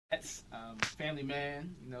Family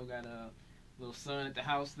man, got a little son at the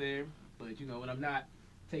house there. But when I'm not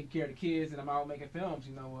taking care of the kids and I'm out making films,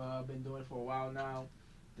 I've been doing it for a while now,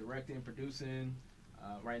 directing, producing.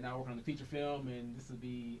 Right now, working on a feature film, and this will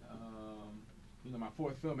be, my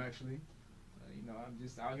fourth film actually. I'm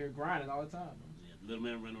just out here grinding all the time. Yeah, little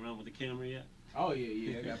man running around with the camera yet? Oh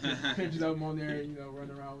yeah. I got pictures of him on there,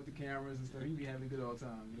 running around with the cameras and stuff. He be having a good old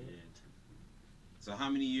time. Yeah. So how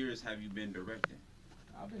many years have you been directing?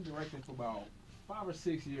 I've been directing for about 5 or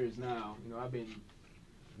 6 years now. I've been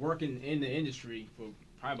working in the industry for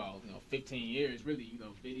probably about 15 years, really.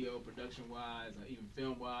 Video production wise, even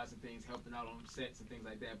film wise, and things, helping out on sets and things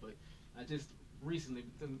like that. But I just recently,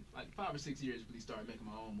 within like 5 or 6 years, really started making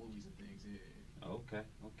my own movies and things. Yeah. Okay.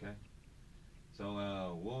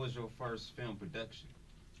 So what was your first film production?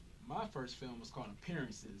 My first film was called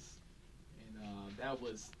Appearances. That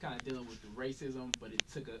was kind of dealing with the racism, but it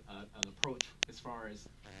took an approach as far as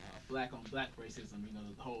black on black racism.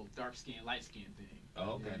 The whole dark skin, light skin thing.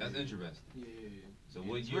 Oh, okay, that's interesting. Yeah. So and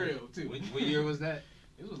what it's year? Real too. What year was that?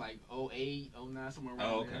 It was like 08, 09, somewhere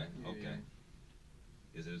around Oh, okay, there. Yeah. okay.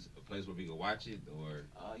 Is there a place where we can watch it, or?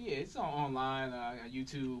 Yeah, it's online. I got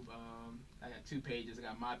YouTube. I got 2 pages. I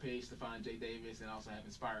got my page, Stephon J Davis, and I also have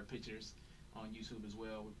Inspired Pictures on YouTube as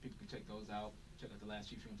well, where people can check those out. Check out the last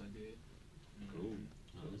few films I did. Cool.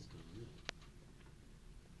 Oh, that's good.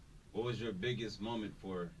 What was your biggest moment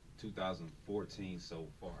for 2014 so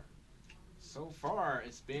far? So far,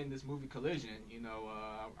 it's been this movie Collision.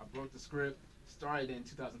 I wrote the script, started in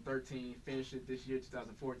 2013, finished it this year,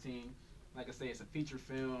 2014. Like I say, it's a feature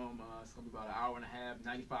film. It's gonna be about an hour and a half,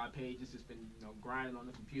 95 pages. Just been grinding on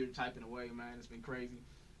the computer, typing away, man. It's been crazy.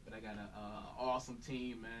 But I got an awesome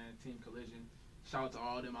team, man. Team Collision. Shout out to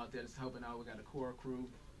all of them out there that's helping out. We got a core crew.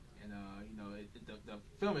 And the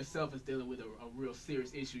film itself is dealing with a real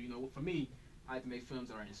serious issue. For me, I like to make films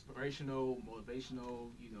that are inspirational,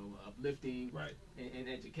 motivational, uplifting, right, and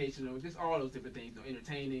educational, just all those different things,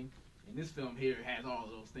 entertaining. And this film here has all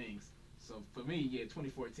of those things. So for me,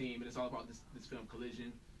 2014, but it's all about this film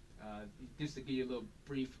Collision. Just to give you a little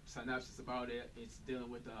brief synopsis about it, it's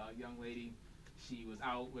dealing with a young lady. She was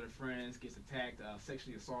out with her friends, gets attacked,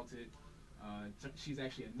 sexually assaulted. She's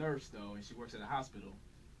actually a nurse though, and she works at a hospital.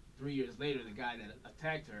 3 years later, the guy that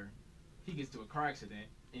attacked her, he gets to a car accident,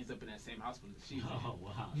 ends up in that same hospital that she's in. Oh,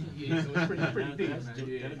 wow. Yeah, so it's pretty deep, man.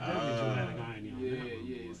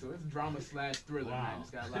 Yeah. So it's drama / thriller, wow. man.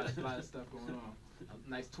 It's got a lot of stuff going on. A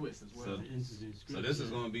nice twist as well. So this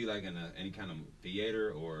is going to be like in any kind of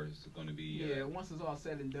theater, or is it going to be? Yeah, once it's all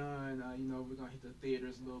said and done, we're going to hit the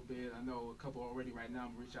theaters a little bit. I know a couple already right now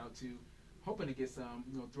I'm going to reach out to, hoping to get some,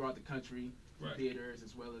 throughout the country. Right. Theaters,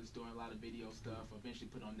 as well as doing a lot of video stuff, eventually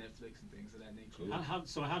put on Netflix and things of that nature.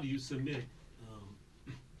 Cool. How do you submit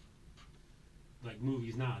like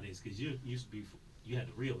movies nowadays? Because you used to be, you had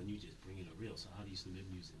the reel and you just bring in a reel. So how do you submit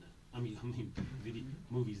music now? I mean video,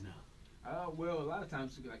 movies now. Well, a lot of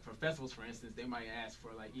times, like for festivals, for instance, they might ask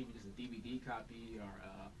for like even just a DVD copy or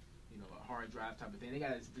a hard drive type of thing. They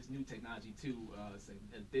got this new technology too. It's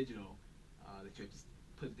a digital that you just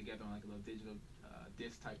put it together on like a little digital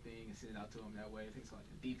disc type thing and send it out to them that way. I think it's like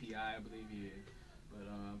a DPI, I believe, yeah.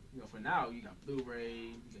 But for now, you got Blu-ray,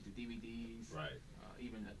 you got the DVDs, right?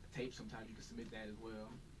 Even a tape. Sometimes you can submit that as well.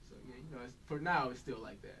 So yeah, for now, it's still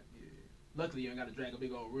like that. Yeah. Luckily, you ain't got to drag a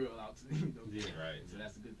big old reel out. Yeah, right. So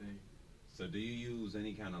that's a good thing. So do you use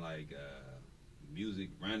any kind of like music,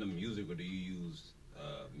 random music, or do you use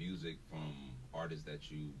music from artists that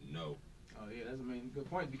you know? Oh yeah, that's good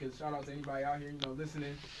point, because shout out to anybody out here,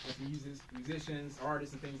 listening, that's musicians,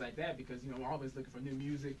 artists, and things like that, because I'm always looking for new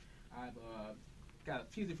music. I've got a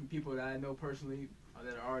few different people that I know personally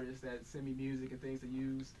that are artists that send me music and things to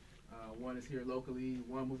use. One is here locally,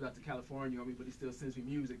 one moved out to California, but he still sends me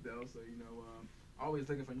music though. So always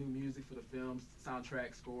looking for new music for the films,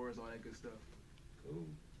 soundtrack, scores, all that good stuff. Cool.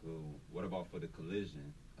 What about for the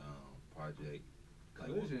Collision project?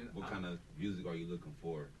 Collision. What kind of music are you looking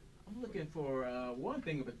for? I'm looking for one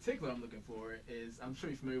thing in particular. I'm looking for is, I'm sure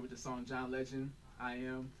you're familiar with the song John Legend, I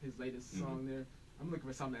Am, his latest song there. I'm looking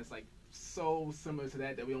for something that's like so similar to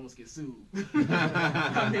that we almost get sued.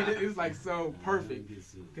 I mean, it's like so perfect,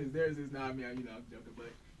 because there's this, I'm joking,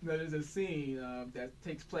 but there's a scene that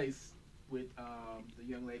takes place with the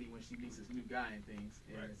young lady when she meets this new guy and things,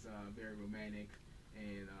 and right. It's very romantic.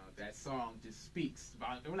 And that song just speaks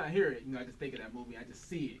about, and when I hear it, I just think of that movie. I just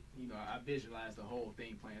see it. I visualize the whole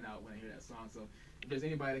thing playing out when I hear that song. So if there's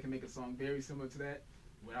anybody that can make a song very similar to that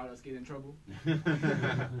without us getting in trouble,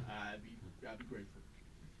 I'd be grateful.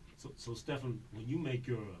 So Stephon, when you make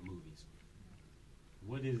your movies,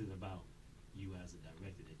 what is it about you as a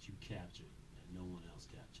director that you capture that no one else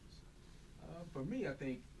captures? For me, I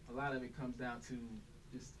think a lot of it comes down to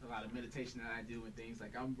just a lot of meditation that I do and things.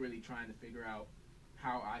 Like, I'm really trying to figure out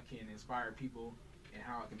how I can inspire people and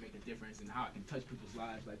how I can make a difference and how I can touch people's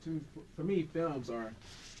lives. Like, for me, films are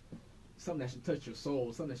something that should touch your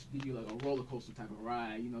soul, something that should give you like a roller coaster type of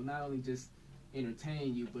ride. You know, not only just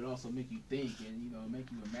entertain you, but also make you think and, you know, make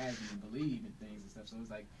you imagine and believe in things and stuff. So it's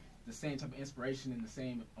like the same type of inspiration and the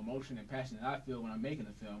same emotion and passion that I feel when I'm making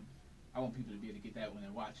a film. I want people to be able to get that when they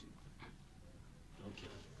watch it. Okay.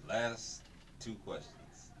 Last two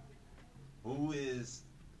questions. Who is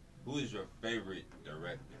your favorite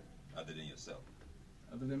director other than yourself?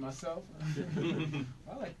 Other than myself,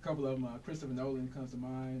 I like a couple of them. Christopher Nolan comes to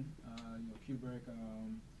mind. You know, Kubrick.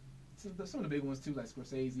 Some of the big ones too, like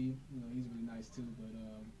Scorsese. You know, he's really nice too. But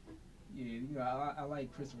yeah, you know, I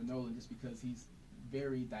like Christopher Nolan just because he's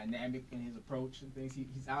very dynamic in his approach and things.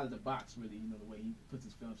 He's out of the box, really. You know, the way he puts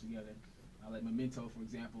his films together. I like Memento, for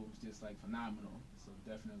example, was just like phenomenal. So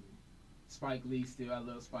definitely, Spike Lee. Still, I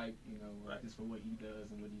love Spike. You know, right. Just for what he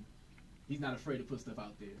does and what he's not afraid to put stuff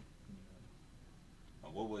out there.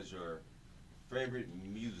 What was your favorite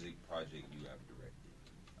music project you have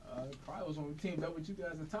directed? Probably was when we teamed up with you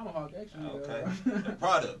guys at Tomahawk, actually. Okay. The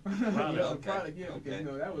product. The product, yeah. Because, you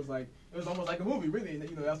know, that was like, it was almost like a movie, really. And,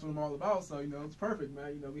 you know, that's what I'm all about. So, you know, it's perfect,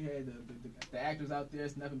 man. You know, we had the actors out there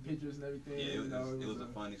snapping pictures and everything. Yeah, it was a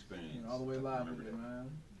fun experience. You know, all the way live with it, man.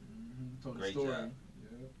 Told Great the story. job.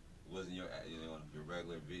 Yeah. Wasn't your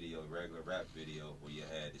regular rap video where you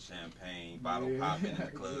had the champagne bottle popping in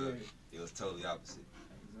the club. It was totally opposite.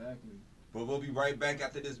 Exactly. But we'll be right back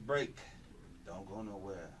after this break. Don't go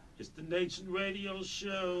nowhere. It's the Nation Radio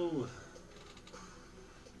Show.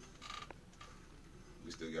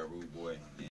 We still got Rude Boy.